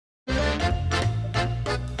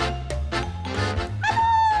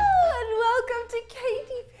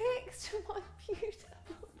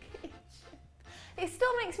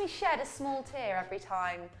me shed a small tear every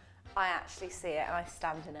time I actually see it and I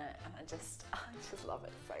stand in it, and I just love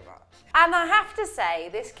it so much. And I have to say,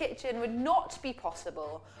 this kitchen would not be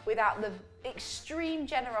possible without the extreme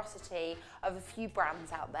generosity of a few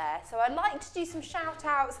brands out there. So I'd like to do some shout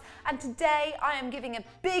outs, and today I am giving a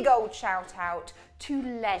big old shout out to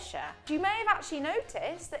Leisure. You may have actually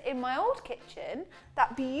noticed that in my old kitchen,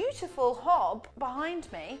 that beautiful hob behind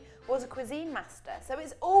me was a CUISINEMASTER. So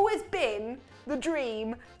it's always been the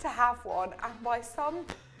dream to have one, and by some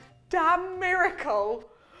damn miracle,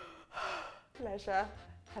 Leisure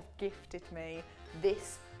have gifted me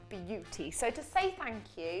this beauty. So to say thank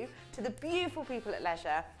you to the beautiful people at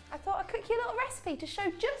Leisure, I thought I'd cook you a little recipe to show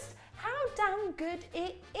just how damn good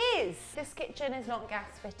it is. This kitchen is not gas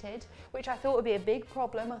fitted, which I thought would be a big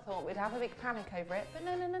problem. I thought we'd have a big panic over it, but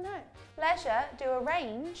no. Leisure do a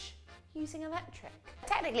range using electric.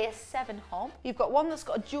 Technically a 7 hob. You've got one that's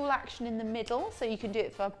got a dual action in the middle, so you can do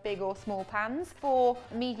it for big or small pans, for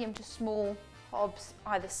medium to small hobs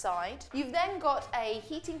either side. You've then got a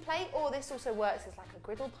heating plate, or this also works as like a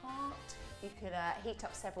griddle part. You can heat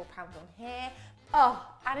up several pans on here. Oh,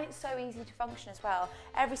 and it's so easy to function as well.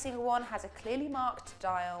 Every single one has a clearly marked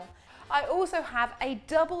dial. I also have a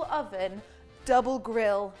double oven, double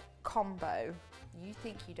grill combo. You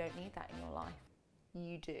think you don't need that in your life?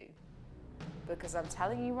 You do. Because I'm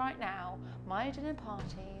telling you right now, my dinner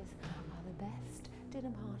parties are the best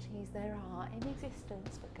dinner parties there are in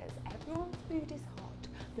existence, because everyone's food is hot,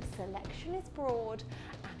 the selection is broad,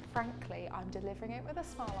 and frankly, I'm delivering it with a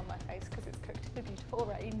smile on my face because it's cooked in a beautiful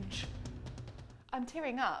range. I'm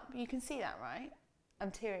tearing up. You can see that, right?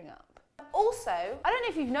 I'm tearing up. Also, I don't know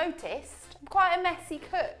if you've noticed, I'm quite a messy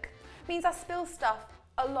cook. It means I spill stuff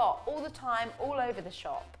a lot, all the time, all over the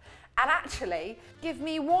shop. And actually, give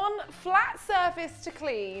me one flat surface to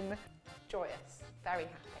clean. Joyous, very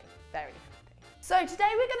happy, very happy. So today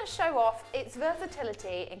we're going to show off its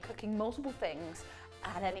versatility in cooking multiple things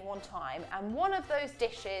at any one time. And one of those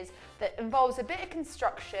dishes that involves a bit of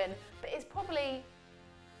construction, but is probably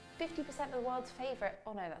 50% of the world's favourite.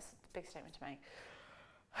 Oh no, that's a big statement to make.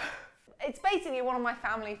 It's basically one of my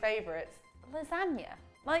family favourites, lasagna.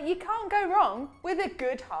 Like, you can't go wrong with a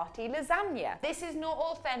good hearty lasagna. This is not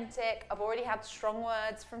authentic. I've already had strong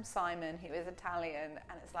words from Simon, who is Italian,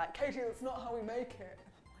 and it's like, Katie, that's not how we make it.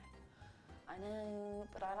 And I'm like, I know,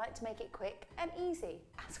 but I like to make it quick and easy,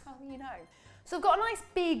 as well you know. So I've got a nice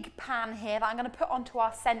big pan here that I'm going to put onto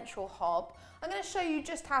our central hob. I'm going to show you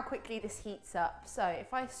just how quickly this heats up. So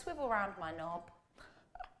if I swivel around my knob,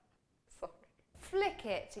 sorry, flick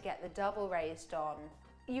it to get the double raised on.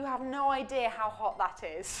 You have no idea how hot that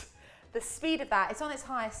is. The speed of that, it's on its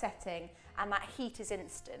highest setting, and that heat is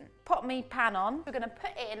instant. Pop me pan on. We're going to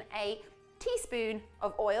put in a teaspoon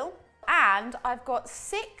of oil, and I've got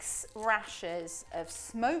 6 rashers of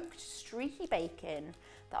smoked streaky bacon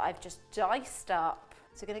that I've just diced up.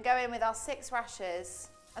 So we're going to go in with our 6 rashers.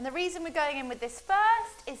 And the reason we're going in with this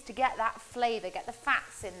first is to get that flavour, get the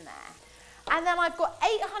fats in there. And then I've got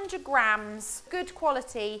 800 grams good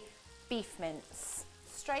quality beef mince.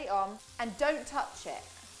 Straight on, and don't touch it.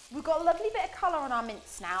 We've got a lovely bit of colour on our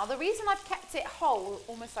mince now. The reason I've kept it whole,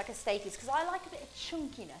 almost like a steak, is because I like a bit of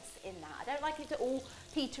chunkiness in that. I don't like it to all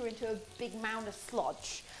peter into a big mound of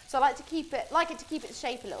sludge. So I like to keep its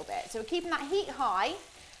shape a little bit. So we're keeping that heat high.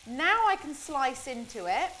 Now I can slice into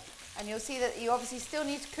it, and you'll see that you obviously still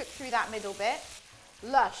need to cook through that middle bit.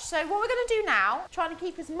 Lush. So what we're going to do now, trying to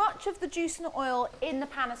keep as much of the juice and oil in the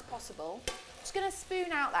pan as possible. Just going to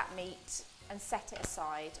spoon out that meat and set it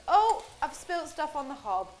aside. Oh, I've spilled stuff on the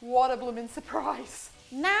hob. What a blooming surprise.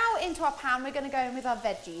 Now into our pan, we're going to go in with our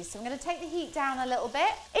veggies. So I'm going to take the heat down a little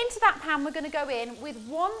bit. Into that pan, we're going to go in with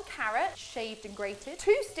 1 carrot, shaved and grated,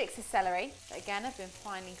 2 sticks of celery, that again have been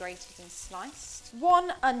finely grated and sliced,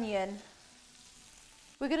 1 onion.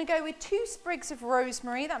 We're going to go with 2 sprigs of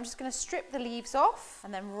rosemary that I'm just going to strip the leaves off,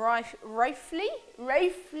 and then roughly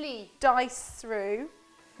dice through.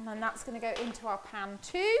 And then that's going to go into our pan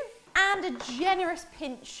too. And a generous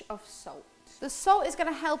pinch of salt. The salt is going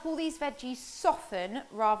to help all these veggies soften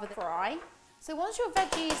rather than fry. So once your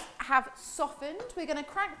veggies have softened, we're going to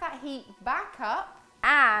crank that heat back up.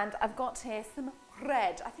 And I've got here some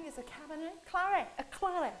red. I think it's a Cabernet Claret,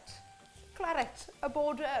 a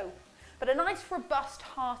Bordeaux. But a nice robust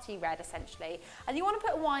hearty red essentially. And you want to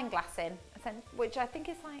put a wine glass in, which I think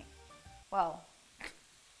is like, well,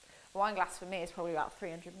 a wine glass for me is probably about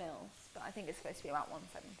 300 mils, but I think it's supposed to be about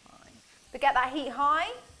 175. But get that heat high,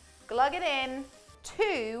 glug it in,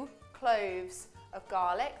 2 cloves of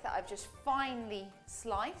garlic that I've just finely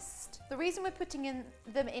sliced. The reason we're putting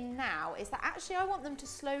them in now is that actually I want them to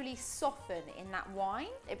slowly soften in that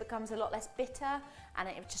wine. It becomes a lot less bitter and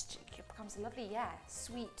it becomes a lovely, yeah,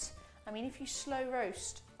 sweet. I mean, if you slow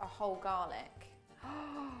roast a whole garlic,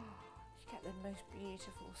 you get the most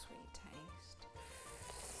beautiful sweet taste.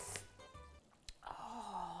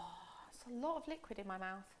 Oh, it's a lot of liquid in my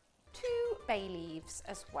mouth. 2 bay leaves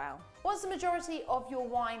as well. Once the majority of your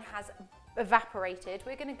wine has evaporated,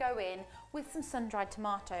 we're going to go in with some sun-dried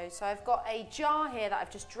tomatoes. So I've got a jar here that I've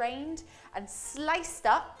just drained and sliced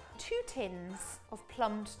up 2 tins of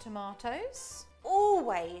plumbed tomatoes.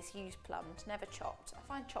 Always use plumbed, never chopped. I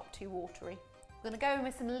find chopped too watery. I'm going to go in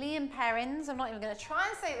with some Lea & Perrins. I'm not even going to try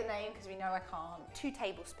and say the name because we know I can't. 2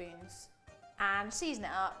 tablespoons. And season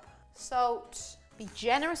it up. Salt. Be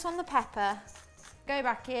generous on the pepper. Go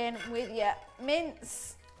back in with your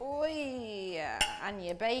mince, and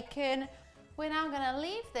your bacon. We're now going to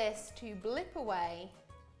leave this to blip away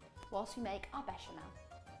whilst we make our bechamel.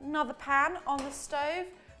 Another pan on the stove,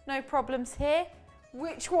 no problems here.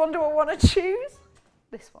 Which one do I want to choose?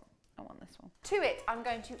 This one, I want this one. To it, I'm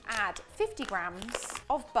going to add 50 grams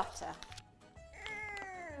of butter.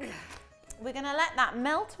 We're going to let that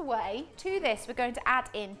melt away. To this, we're going to add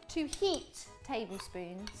in 2 heaped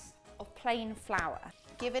tablespoons of plain flour.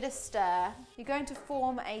 Give it a stir. You're going to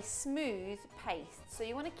form a smooth paste. So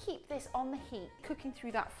you want to keep this on the heat, cooking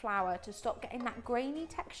through that flour to stop getting that grainy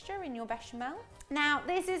texture in your bechamel. Now,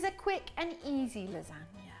 this is a quick and easy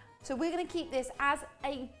lasagna. So we're going to keep this as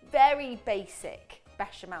a very basic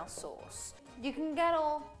bechamel sauce. You can get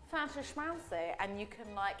all fancy schmancy and you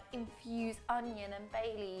can like infuse onion and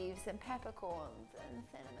bay leaves and peppercorns and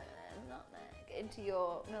cinnamon and nutmeg into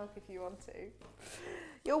your milk if you want to.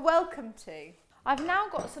 You're welcome to. I've now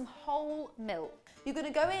got some whole milk. You're going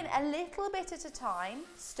to go in a little bit at a time,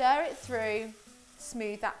 stir it through,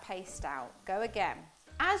 smooth that paste out. Go again.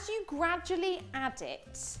 As you gradually add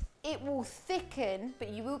it, it will thicken, but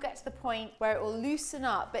you will get to the point where it will loosen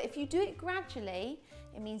up. But if you do it gradually,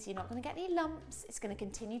 it means you're not going to get any lumps. It's going to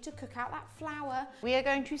continue to cook out that flour. We are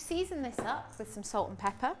going to season this up with some salt and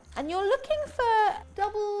pepper. And you're looking for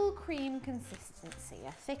double cream consistency,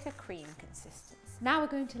 a thicker cream consistency. Now we're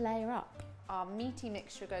going to layer up. Our meaty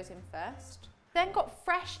mixture goes in first. Then got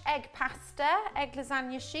fresh egg pasta, egg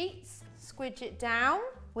lasagna sheets. Squidge it down.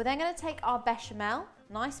 We're then going to take our bechamel,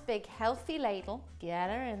 nice big healthy ladle, get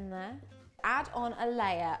her in there. Add on a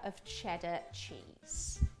layer of cheddar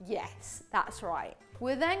cheese. Yes, that's right.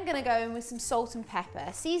 We're then going to go in with some salt and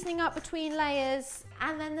pepper, seasoning up between layers,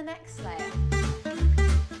 and then the next layer.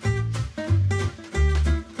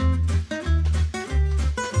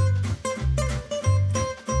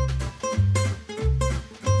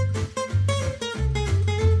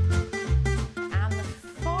 And the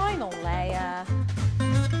final layer.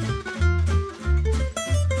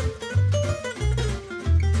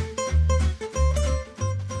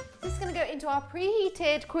 This is going to go into our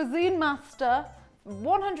preheated CUISINEMASTER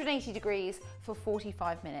 180 degrees for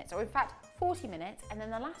 45 minutes, or in fact 40 minutes, and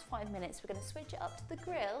then the last 5 minutes we're going to switch it up to the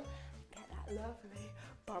grill, get that lovely,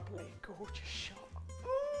 bubbly, gorgeous shot.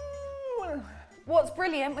 What's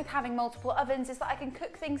brilliant with having multiple ovens is that I can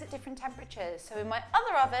cook things at different temperatures. So in my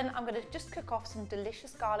other oven, I'm going to just cook off some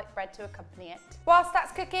delicious garlic bread to accompany it. Whilst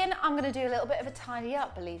that's cooking, I'm going to do a little bit of a tidy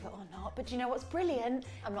up, believe it or not. But do you know what's brilliant?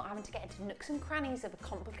 I'm not having to get into nooks and crannies of a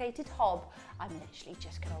complicated hob. I'm literally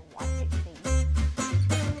just going to wipe it clean.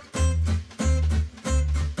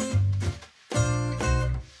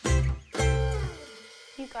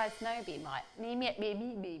 You guys know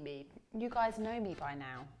me, You guys know me by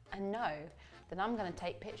now and know that I'm going to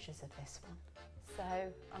take pictures of this one. So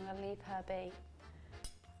I'm going to leave her be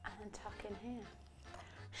and then tuck in here.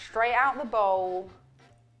 Straight out the bowl.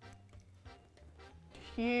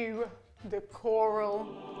 Cue the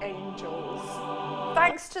coral angels.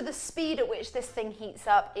 Thanks to the speed at which this thing heats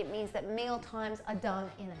up, it means that meal times are done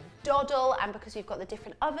in a doddle, and because we've got the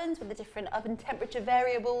different ovens with the different oven temperature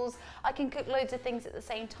variables, I can cook loads of things at the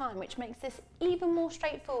same time, which makes this even more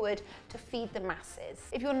straightforward to feed the masses.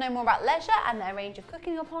 If you want to know more about Leisure and their range of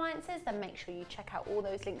cooking appliances, then make sure you check out all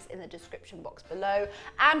those links in the description box below.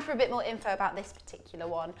 And for a bit more info about this particular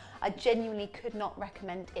one, I genuinely could not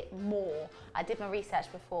recommend it more. I did my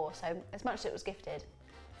research before, so as much as it was gifted,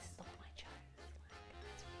 this is the one I chose.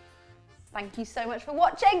 Thank you so much for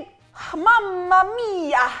watching. Mamma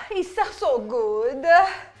mia, it's so good.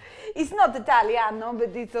 It's not Italiano,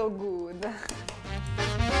 but it's so good.